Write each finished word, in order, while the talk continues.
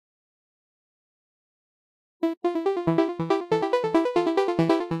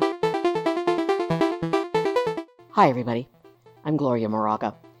Hi, everybody. I'm Gloria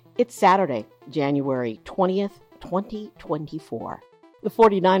Moraga. It's Saturday, January 20th, 2024. The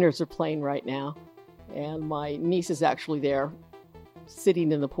 49ers are playing right now, and my niece is actually there,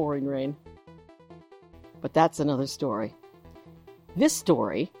 sitting in the pouring rain. But that's another story. This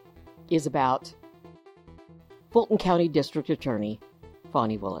story is about Fulton County District Attorney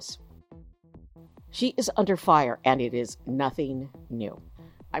Fani Willis. She is under fire, and it is nothing new.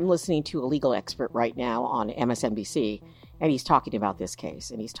 I'm listening to a legal expert right now on MSNBC, and he's talking about this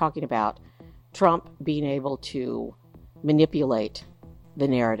case. And he's talking about Trump being able to manipulate the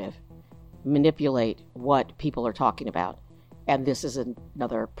narrative, manipulate what people are talking about. And this is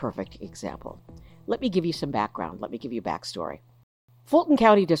another perfect example. Let me give you some background. Let me give you a backstory. Fulton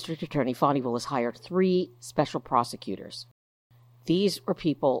County District Attorney Fani Willis hired 3 special prosecutors. These are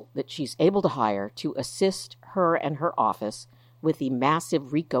people that she's able to hire to assist her and her office with the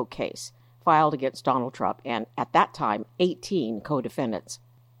massive RICO case filed against Donald Trump and, at that time, 18 co-defendants.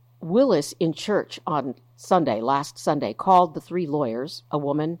 Willis, in church on last Sunday, called the 3 lawyers, a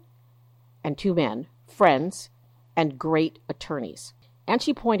woman and 2 men, friends and great attorneys. And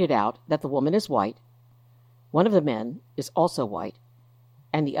she pointed out that the woman is white, one of the men is also white,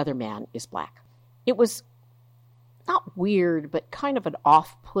 and the other man is black. It was not weird, but kind of an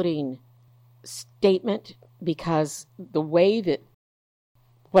off-putting statement, because the way that,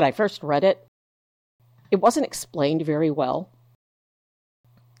 when I first read it, it wasn't explained very well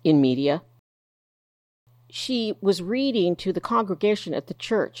in media. She was reading to the congregation at the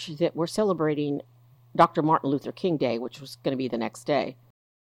church that were celebrating Dr. Martin Luther King Day, which was going to be the next day.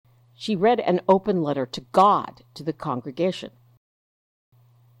 She read an open letter to God to the congregation.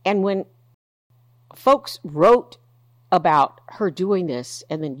 And when folks wrote about her doing this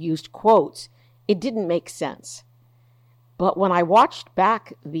and then used quotes, it didn't make sense. But when I watched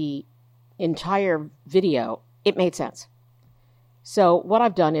back the entire video, it made sense. So what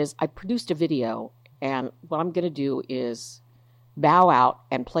I've done is I produced a video, and what I'm going to do is bow out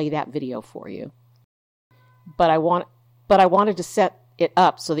and play that video for you. But I wanted to set it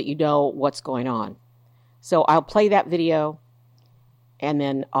up so that you know what's going on. So I'll play that video, and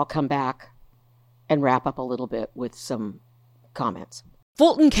then I'll come back and wrap up a little bit with some comments.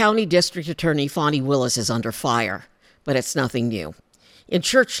 Fulton County District Attorney Fani Willis is under fire, but it's nothing new. In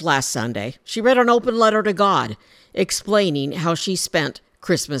church last Sunday, she read an open letter to God, explaining how she spent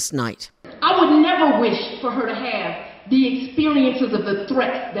Christmas night. I would never wish for her to have the experiences of the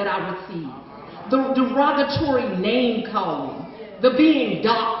threats that I received, the derogatory name calling, the being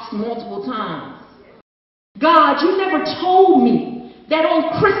doxxed multiple times. God, you never told me that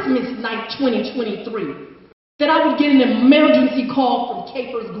on Christmas night 2023, that I would get an emergency call from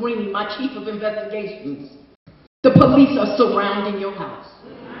Capers Green, my chief of investigations. The police are surrounding your house.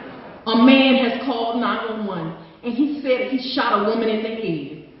 A man has called 911, and he said he shot a woman in the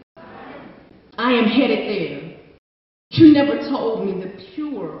head. I am headed there. You never told me the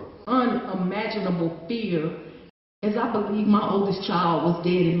pure, unimaginable fear, as I believe my oldest child was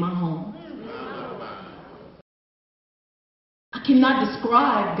dead in my home. I cannot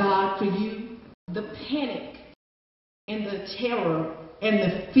describe, God, for you, the panic and the terror and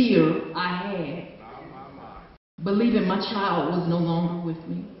the fear I had, believing my child was no longer with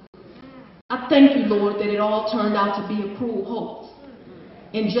me. I thank you, Lord, that it all turned out to be a cruel hoax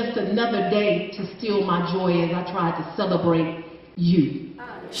and just another day to steal my joy as I tried to celebrate you.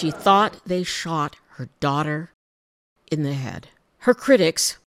 She thought they shot her daughter in the head. Her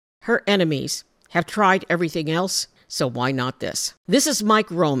critics, her enemies, have tried everything else, so why not this? This is Mike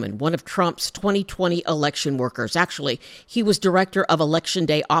Roman, one of Trump's 2020 election workers. Actually, he was director of Election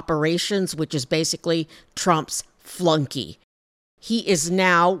Day operations, which is basically Trump's flunky. He is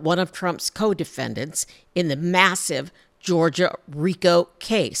now one of Trump's co-defendants in the massive Georgia RICO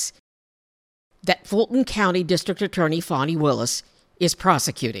case that Fulton County District Attorney Fani Willis is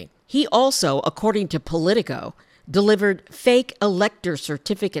prosecuting. He also, according to Politico, delivered fake elector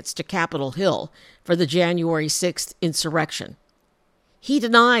certificates to Capitol Hill for the January 6th insurrection. He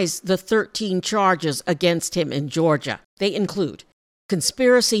denies the 13 charges against him in Georgia. They include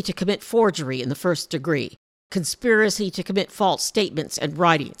conspiracy to commit forgery in the first degree, conspiracy to commit false statements and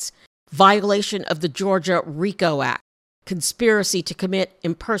writings, violation of the Georgia RICO Act, conspiracy to commit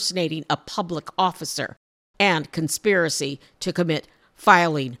impersonating a public officer, and conspiracy to commit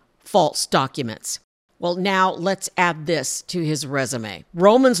filing false documents. Well, now let's add this to his resume.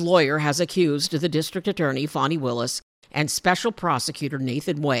 Roman's lawyer has accused the district attorney, Fani Willis, and special prosecutor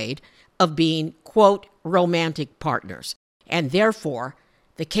Nathan Wade of being, quote, romantic partners, and therefore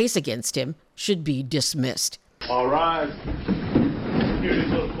the case against him should be dismissed. All right.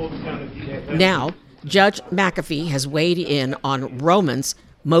 Now, Judge McAfee has weighed in on Roman's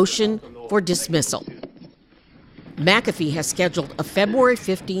motion for dismissal. McAfee has scheduled a February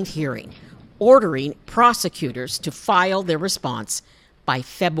 15th hearing, ordering prosecutors to file their response by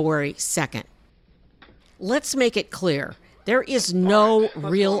February 2nd. Let's make it clear, there is no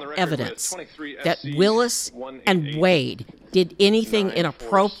real evidence that Willis and Wade did anything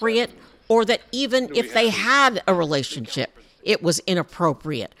inappropriate, or that even if they had a relationship, it was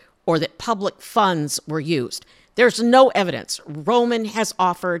inappropriate, or that public funds were used. There's no evidence. Roman has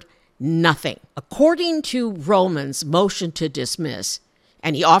offered nothing. According to Roman's motion to dismiss,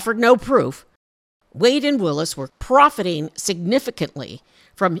 and he offered no proof, Wade and Willis were profiting significantly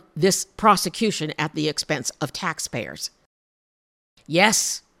from this prosecution at the expense of taxpayers.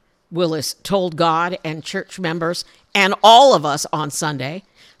 Yes, Willis told God and church members and all of us on Sunday,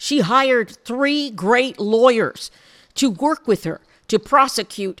 she hired 3 great lawyers to work with her to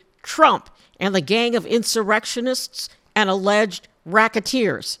prosecute Trump and the gang of insurrectionists and alleged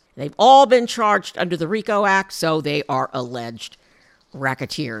racketeers. They've all been charged under the RICO Act, so they are alleged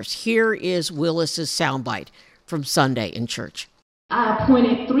racketeers. Here is Willis's soundbite from Sunday in church. I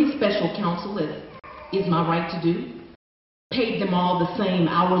appointed 3 special counsel, as is my right to do. Paid them all the same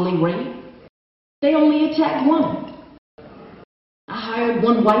hourly rate. They only attacked one. I hired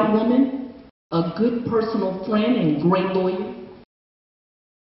one white woman, a good personal friend and great lawyer.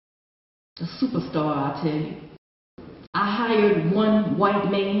 A superstar, I tell you. I hired one white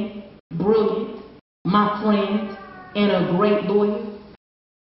man, brilliant, my friend, and a great lawyer.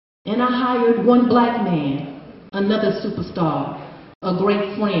 And I hired one black man, another superstar, a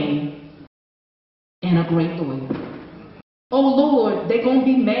great friend, and a great lawyer. Oh Lord, they're gonna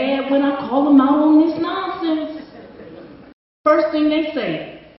be mad when I call them out on this nonsense. First thing they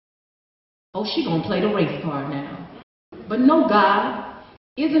say, oh, she gonna play the race card now. But no, God,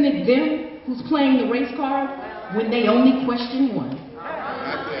 isn't it them who's playing the race card when they only question one?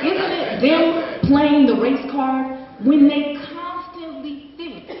 Isn't it them playing the race card when they constantly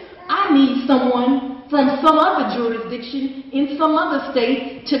think, I need someone from some other jurisdiction in some other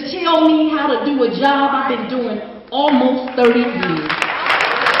state to tell me how to do a job I've been doing almost 30 years.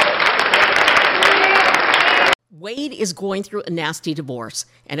 Wade is going through a nasty divorce,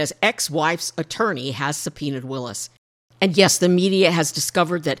 and his ex-wife's attorney has subpoenaed Willis. And yes, the media has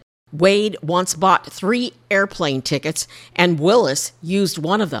discovered that Wade once bought 3 airplane tickets, and Willis used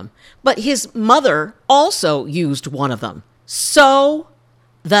one of them. But his mother also used one of them. So,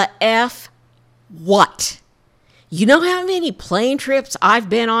 the F what? You know how many plane trips I've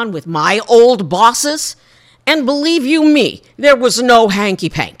been on with my old bosses? And believe you me, there was no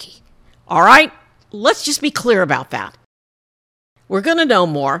hanky-panky. All right? Let's just be clear about that. We're going to know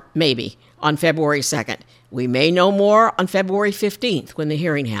more, maybe, on February 2nd. We may know more on February 15th when the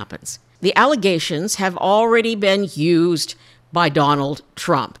hearing happens. The allegations have already been used by Donald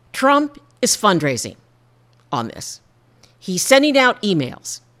Trump. Trump is fundraising on this. He's sending out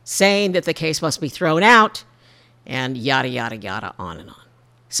emails saying that the case must be thrown out and yada, yada, yada, on and on.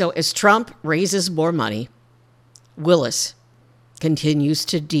 So as Trump raises more money, Willis continues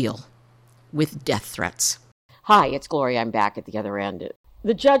to deal with death threats. Hi, it's Gloria. I'm back at the other end.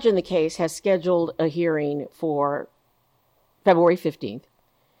 The judge in the case has scheduled a hearing for February 15th,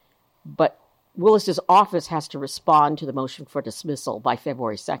 but Willis's office has to respond to the motion for dismissal by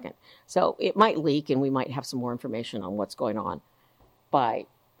February 2nd. So it might leak, and we might have some more information on what's going on by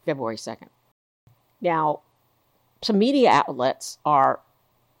February 2nd. Now, some media outlets are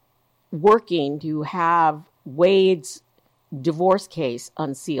working to have Wade's divorce case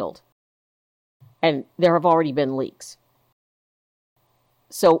unsealed, and there have already been leaks.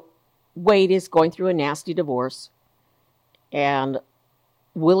 So Wade is going through a nasty divorce, and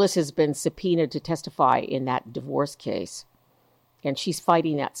Willis has been subpoenaed to testify in that divorce case. And she's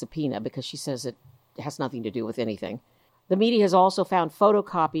fighting that subpoena because she says it has nothing to do with anything. The media has also found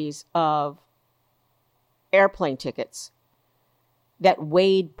photocopies of airplane tickets that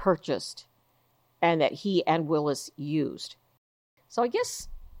Wade purchased and that he and Willis used. So I guess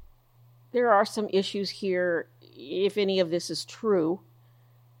there are some issues here, if any of this is true.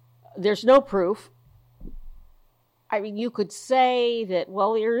 There's no proof. I mean, you could say that,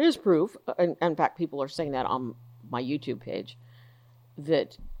 well, there is proof. In fact, people are saying that on my YouTube page,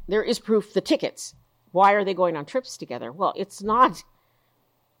 that there is proof, the tickets. Why are they going on trips together? Well, it's not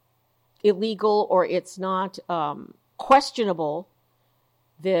illegal or it's not questionable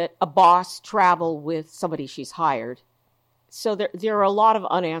that a boss travel with somebody she's hired. So there are a lot of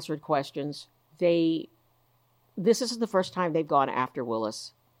unanswered questions. This isn't the first time they've gone after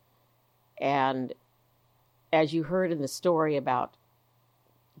Willis. And as you heard in the story about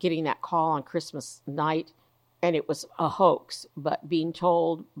getting that call on Christmas night, and it was a hoax, but being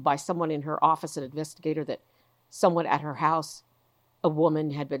told by someone in her office, an investigator, that someone at her house, a woman,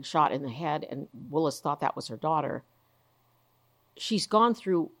 had been shot in the head, and Willis thought that was her daughter. She's gone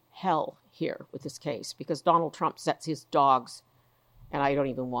through hell here with this case because Donald Trump sets his dogs, and I don't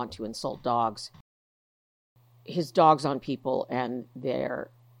even want to insult dogs, his dogs on people, and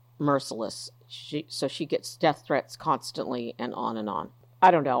they're merciless. So she gets death threats constantly and on and on. I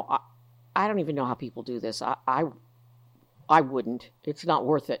don't know. I don't even know how people do this. I wouldn't. It's not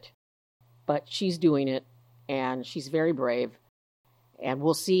worth it. But she's doing it, and she's very brave, and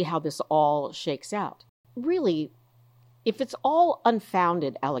we'll see how this all shakes out. Really, if it's all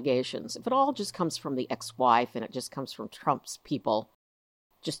unfounded allegations, if it all just comes from the ex-wife and it just comes from Trump's people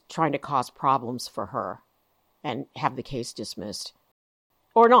just trying to cause problems for her and have the case dismissed,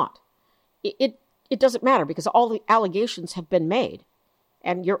 or not, it doesn't matter because all the allegations have been made.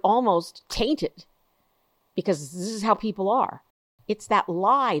 And you're almost tainted because this is how people are. It's that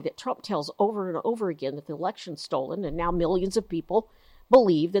lie that Trump tells over and over again that the election's stolen, and now millions of people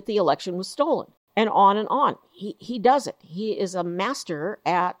believe that the election was stolen. And on and on. He does it. He is a master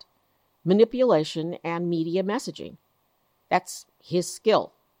at manipulation and media messaging. That's his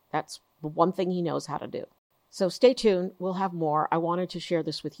skill. That's the one thing he knows how to do. So stay tuned. We'll have more. I wanted to share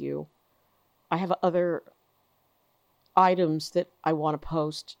this with you. I have other items that I want to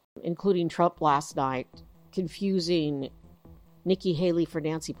post, including Trump last night confusing Nikki Haley for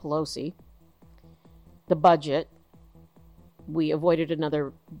Nancy Pelosi, the budget, we avoided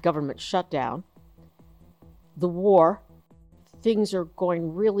another government shutdown, the war, things are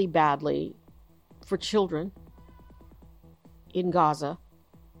going really badly for children in Gaza,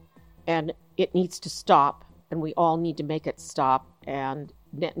 and it needs to stop, and we all need to make it stop, and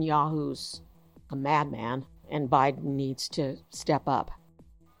Netanyahu's a madman, and Biden needs to step up.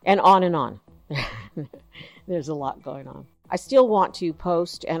 And on and on. There's a lot going on. I still want to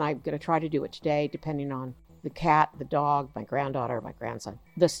post, and I'm going to try to do it today, depending on the cat, the dog, my granddaughter, my grandson,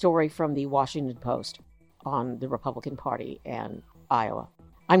 the story from the Washington Post on the Republican Party and Iowa.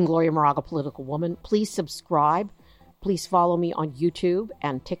 I'm Gloria Moraga, Political Woman. Please subscribe. Please follow me on YouTube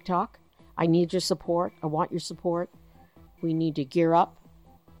and TikTok. I need your support. I want your support. We need to gear up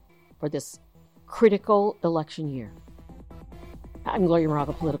for this critical election year. I'm Gloria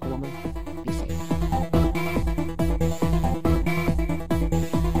Moraga, Political Woman.